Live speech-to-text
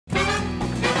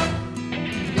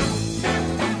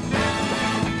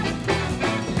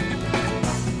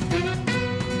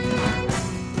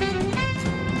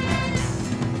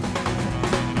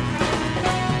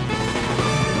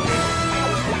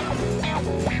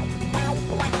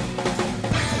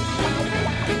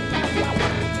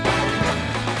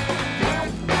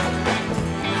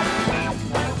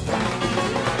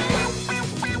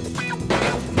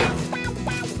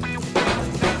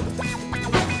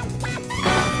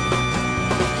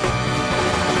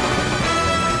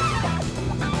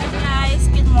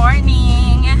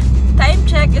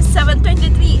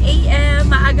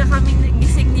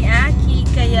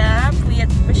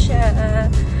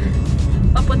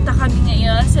pupunta kami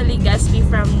ngayon sa Legazpi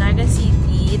from Naga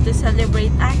City to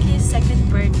celebrate Aki's second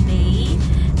birthday.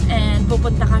 And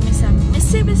pupunta kami sa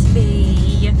Misibis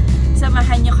Bay.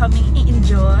 Samahan nyo kaming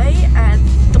i-enjoy at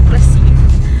tuklasin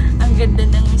ang ganda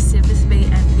ng Misibis Bay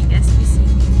at Legazpi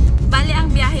City. Bali,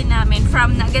 ang biyahe namin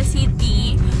from Naga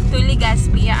City to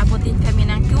Legazpi, aabutin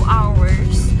kami ng 2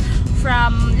 hours.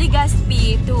 From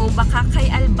Legazpi to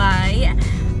Bakakay, Albay,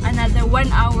 another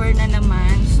 1 hour na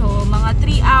naman. So, mga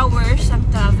 3 hours ang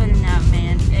travel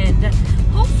namin. And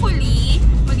hopefully,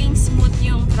 maging smooth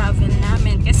yung travel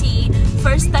namin. Kasi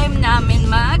first time namin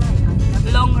mag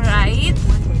long ride.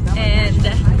 And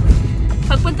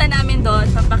pagpunta namin doon,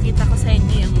 papakita ko sa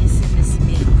inyo yung Misibis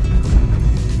Bay.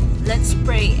 Let's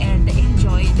pray and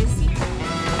enjoy the sea.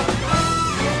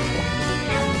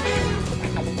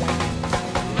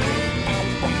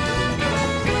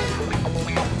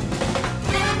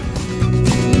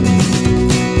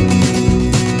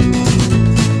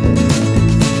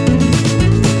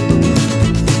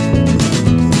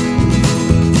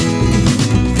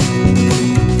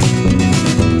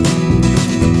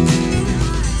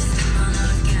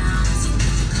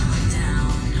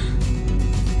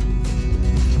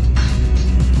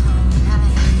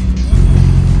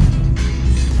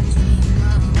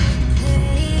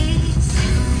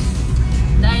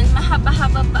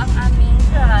 Mahaba pa ang aming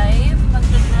drive.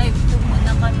 Magdadrive to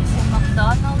muna kami sa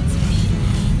McDonald's.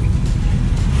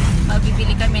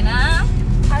 Mabibili kami ng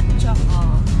hot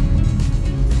chocolate.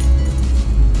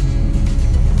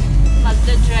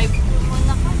 Magdadrive to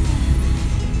muna kami.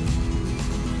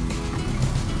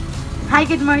 Hi,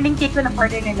 good morning. Cake ko na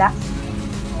order nila.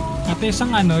 Ate,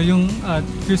 isang yung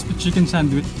crispy chicken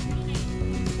sandwich.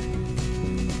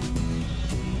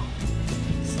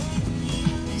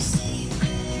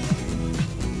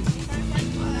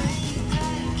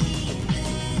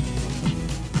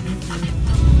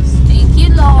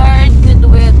 Lord, good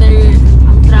weather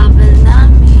ang travel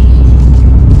namin.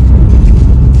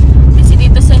 Kasi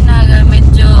dito sa Naga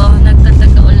medyo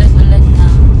nagtataga-ulan-ulan na,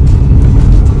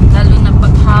 lalo na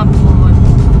paghapon.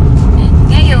 And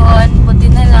ngayon, buti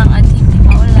na lang at hindi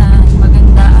maulan.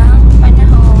 Maganda ang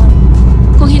panahon.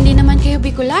 Kung hindi naman kayo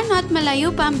Bicolano at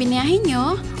malayo pa ang biniyahin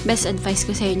nyo, best advice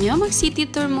ko sa inyo, mag city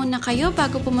tour muna kayo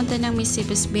bago pumunta ng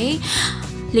Misibis Bay.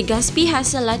 Legazpi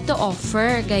has a lot to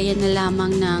offer, gaya na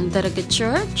lamang ng Daraga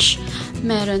Church,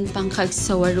 meron pang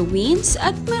Cagraray ruins,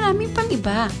 at marami pang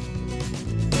iba.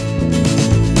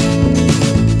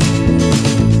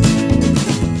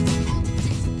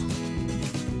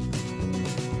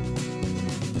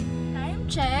 Time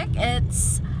check,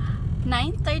 it's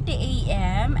 9:30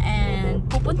 AM and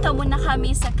pupunta muna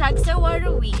kami sa Cagraray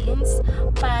ruins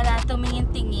para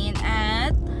tumingin-tingin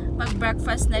at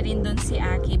mag-breakfast na rin doon si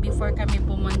Aki before kami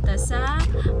pumunta sa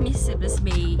Misibis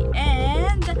Bay.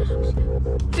 And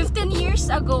 15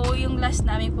 years ago yung last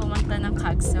namin pumunta ng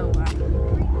Cagraray.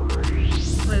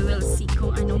 We will see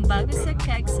kung anong bago sa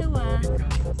Cagraray.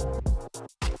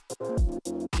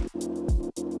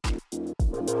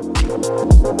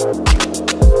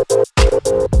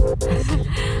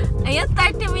 Ayan,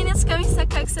 30 minutes kami sa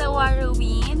Cagraray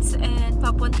ruins and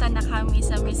papunta na kami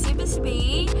sa Misibis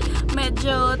Bay.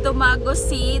 Medyo tumago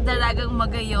si Dalagang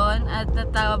Magayon at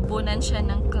natabunan siya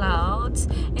ng clouds.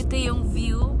 Ito yung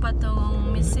view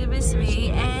patong Misibis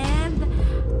Bay and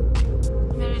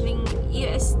meron ding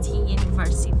UST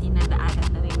University na daanan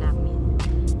na rin namin.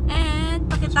 And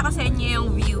pakita ko sa inyo yung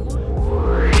view.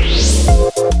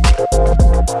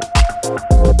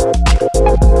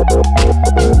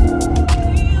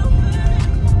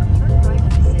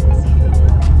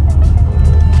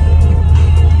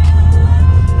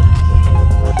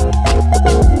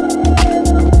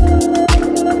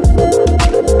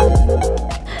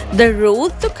 The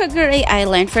road to Cagraray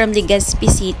Island from Legazpi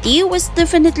City was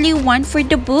definitely one for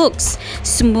the books.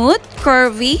 Smooth,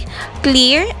 curvy,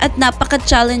 clear, at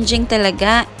napaka-challenging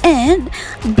talaga. And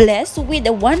blessed with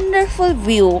a wonderful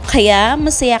view. Kaya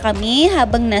masaya kami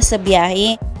habang nasa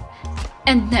biyahe.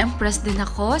 And na-impress din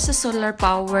ako sa solar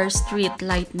power street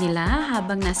light nila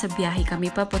habang nasa biyahe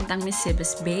kami papuntang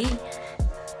Misibis Bay.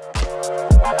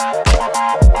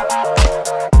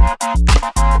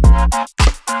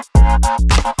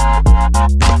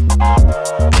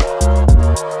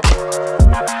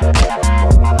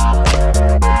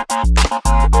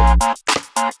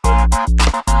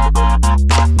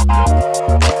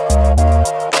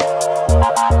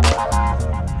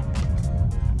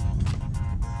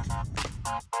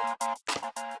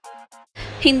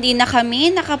 Hindi na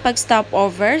kami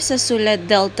nakapag-stopover sa Sulad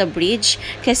Delta Bridge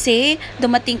kasi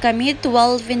dumating kami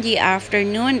 12 in the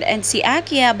afternoon and si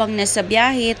Aki habang nasa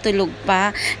biyahe tulog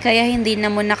pa kaya hindi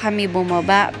na muna kami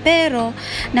bumaba. Pero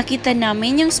nakita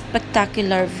namin yung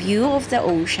spectacular view of the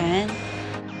ocean.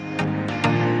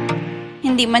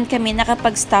 Hindi man kami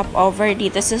nakapag-stop over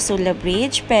dito sa Sula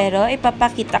Bridge pero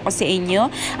ipapakita ko sa inyo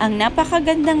ang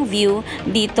napakagandang view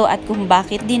dito at kung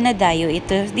bakit dinadayo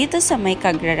ito dito sa may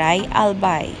Cagraray,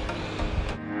 Albay.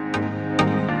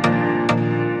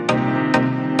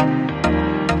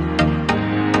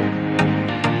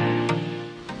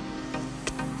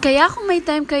 Kaya kung may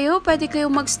time kayo, pwede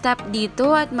kayong mag-stop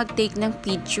dito at mag-take ng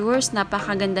pictures.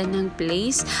 Napakaganda ng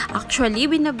place. Actually,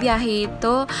 binabiyahe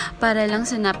ito para lang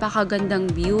sa napakagandang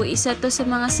view. Isa to sa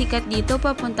mga sikat dito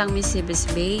papuntang Misibis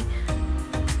Bay.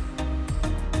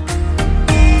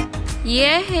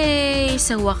 Yehey!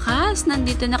 Sa wakas,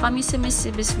 nandito na kami sa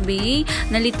Misibis Bay.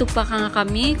 Nalito pa nga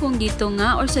kami kung dito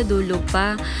nga or sa dulo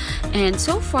pa. And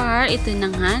so far, ito na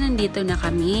nga, nandito na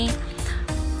kami.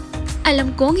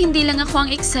 Alam kong hindi lang ako ang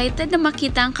excited na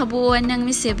makita ang kabuuan ng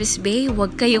Misibis Bay.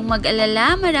 Huwag kayong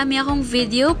mag-alala, marami akong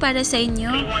video para sa inyo.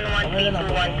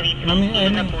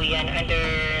 3113213 na po yan under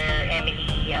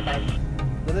Emily Abad.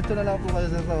 Diretso na lang po kayo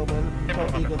sa Sobel.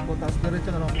 So, ikot po, tapos diretso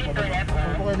na lang po kayo.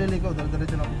 Kung po kayo liligaw,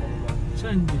 diretso na po kayo.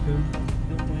 Saan dito?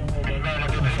 Doon po yung Sobel.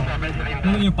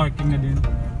 Ano yung parking na din?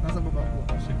 Nasa baba po.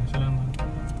 Sige, salamat.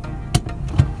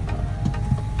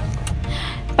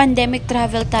 Pandemic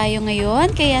travel tayo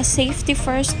ngayon, kaya safety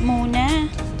first muna.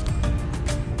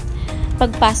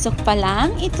 Pagpasok pa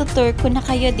lang, itutour ko na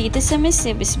kayo dito sa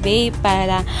Misibis Bay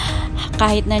para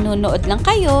kahit nanonood lang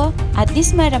kayo, at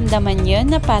least maramdaman nyo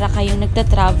na para kayong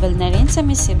nagta-travel na rin sa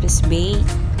Misibis Bay.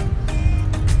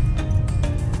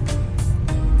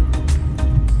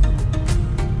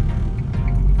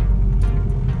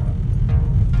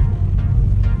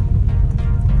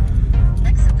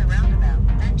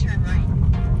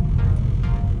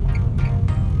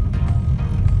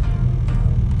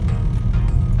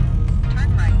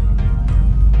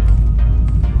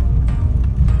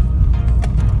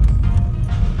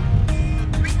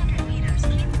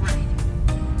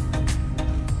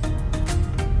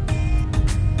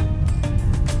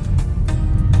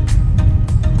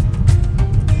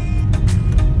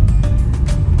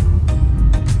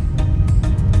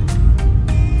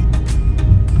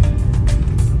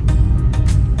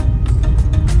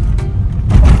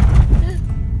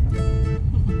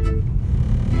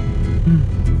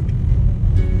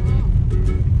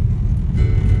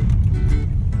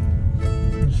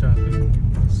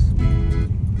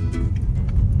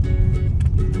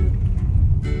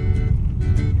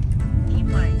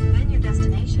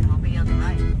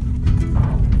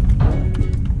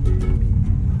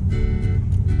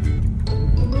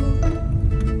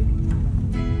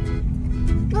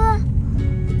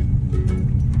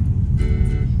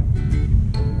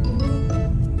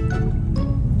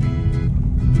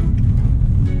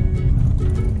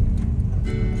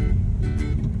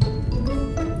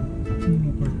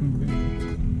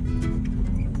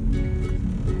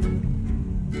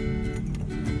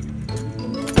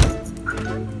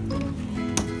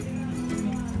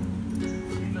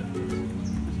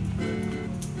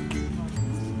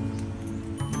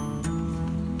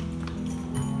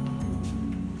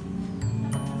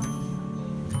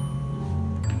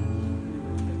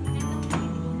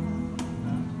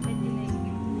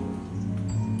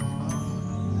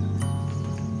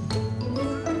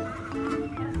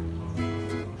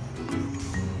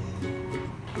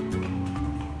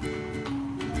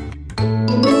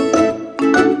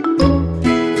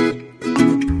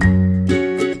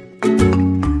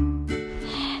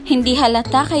 Hindi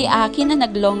halata kay Aki na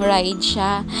nag-long ride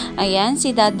siya. Ayan,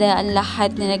 si Dada ang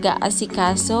lahat na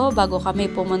nag-aasikaso bago kami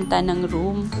pumunta ng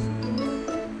room.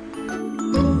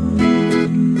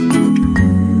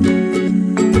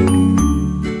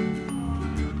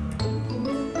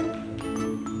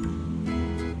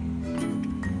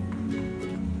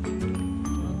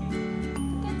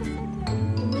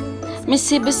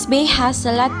 Misibis Bay has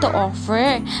a lot to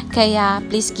offer, kaya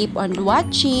please keep on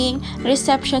watching.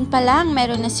 Reception pa lang,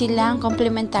 meron na silang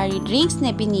complimentary drinks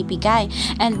na pinipigay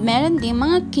and meron din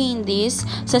mga candies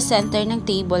sa center ng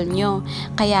table nyo.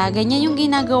 Kaya ganyan yung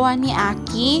ginagawa ni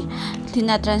Aki.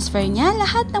 Tinatransfer niya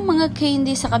lahat ng mga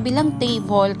candies sa kabilang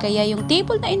table, kaya yung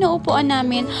table na inuupuan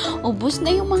namin, ubos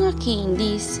na yung mga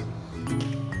candies.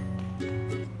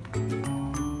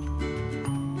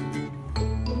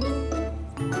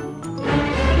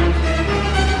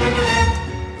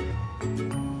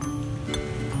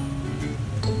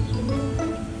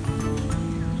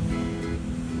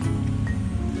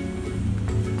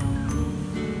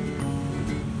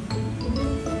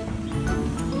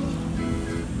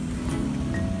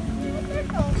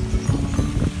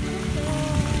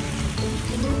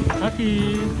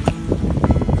 Aki.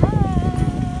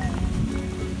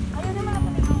 Ayun naman ako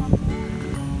ng mga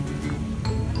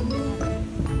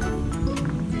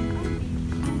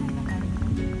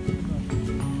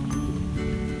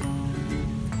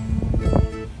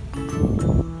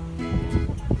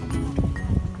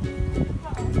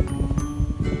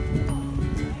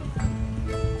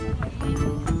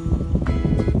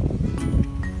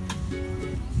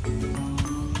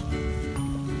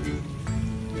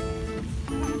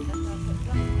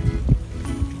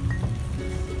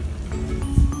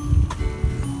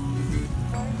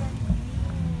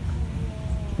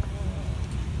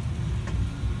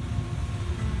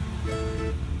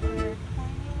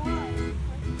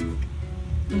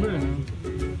Ano ba yun?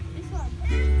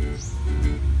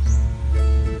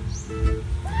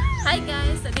 Hi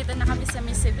guys! Nandito na kami sa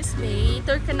Misibis Bay.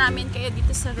 Tour ka namin kayo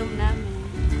dito sa room namin.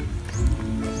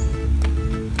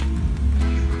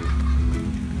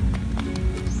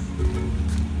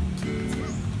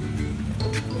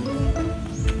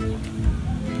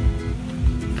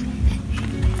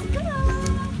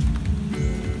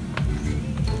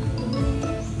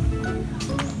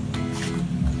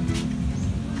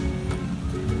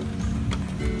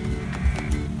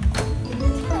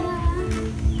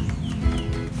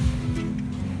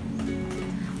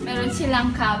 Meron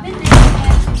silang cabinet.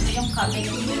 Yung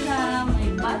cabinet nila. May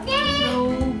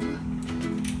bathrobe.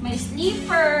 May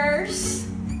sleepers.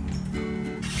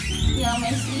 Yeah,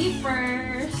 may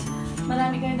sleepers.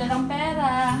 Marami kayong dalang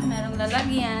pera. Merong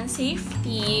lalagyan.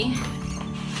 Safety.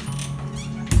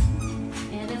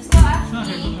 And let's go,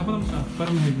 Ashley. Ako naman siya.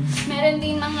 Parang mahigin. Meron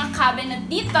din mga cabinet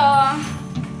dito.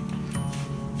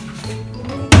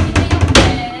 Ito yung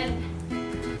bed.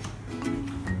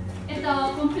 Ito,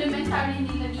 complimentary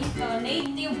nila dito.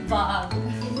 Native bag.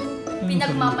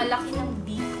 Pinagmamalaki ng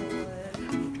Bicol.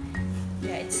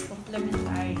 Yeah, it's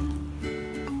complimentary.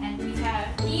 And we have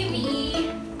TV.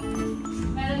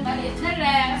 Meron maliit na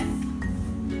ref.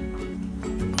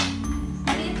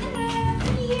 Maliit na ref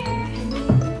here.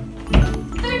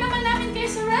 Tour naman namin kayo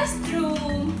sa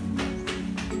restroom.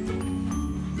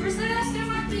 Where's the restroom,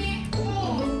 Ate?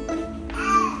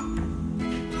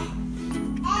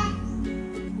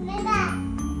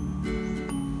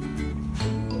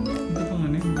 Ito pang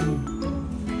ano yun?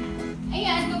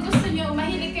 Ayan, kung gusto nyo,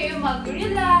 mahilig kayo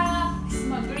mag-relax,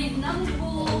 mag-read ng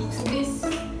books, this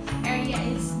area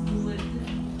is good.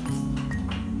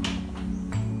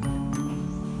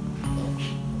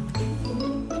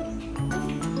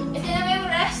 Ito naman yung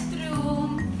restroom.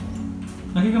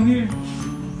 Aki, come here.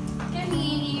 Come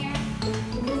here.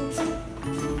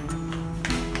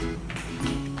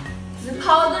 The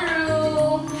powder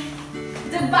room.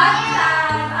 The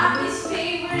bathtub. Aki's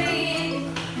favorite.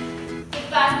 The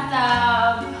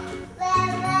bathtub.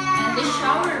 And the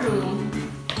shower room.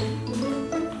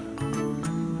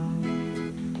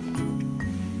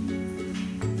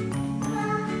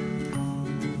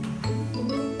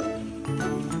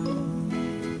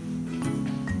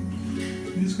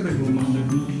 Hindi ko rin gumanda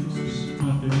dito.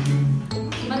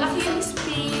 Malaki yung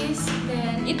space.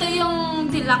 Then, ito yung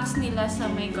deluxe nila sa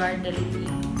may garden.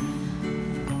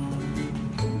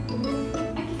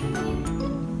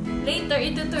 Later,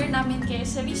 itutour namin kayo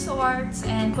sa resorts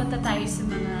and punta tayo sa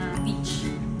mga beach.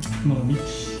 Mga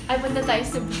beach. Ay, punta tayo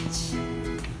sa beach.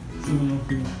 Sa mga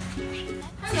view.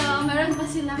 Ano, meron pa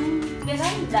silang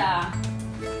veranda.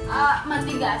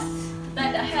 Matigas.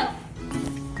 Dada, help.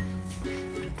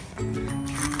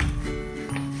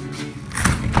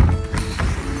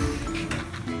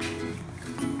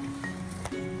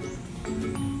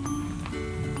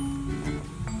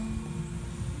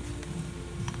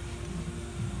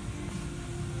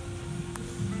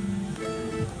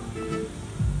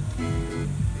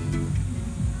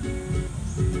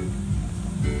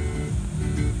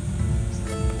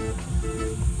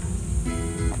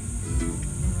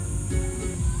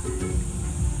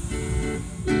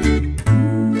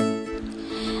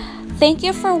 Thank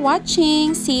you for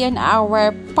watching. See you in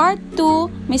our part 2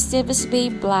 Misibis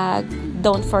Bay vlog.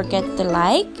 Don't forget to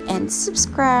like and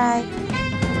subscribe.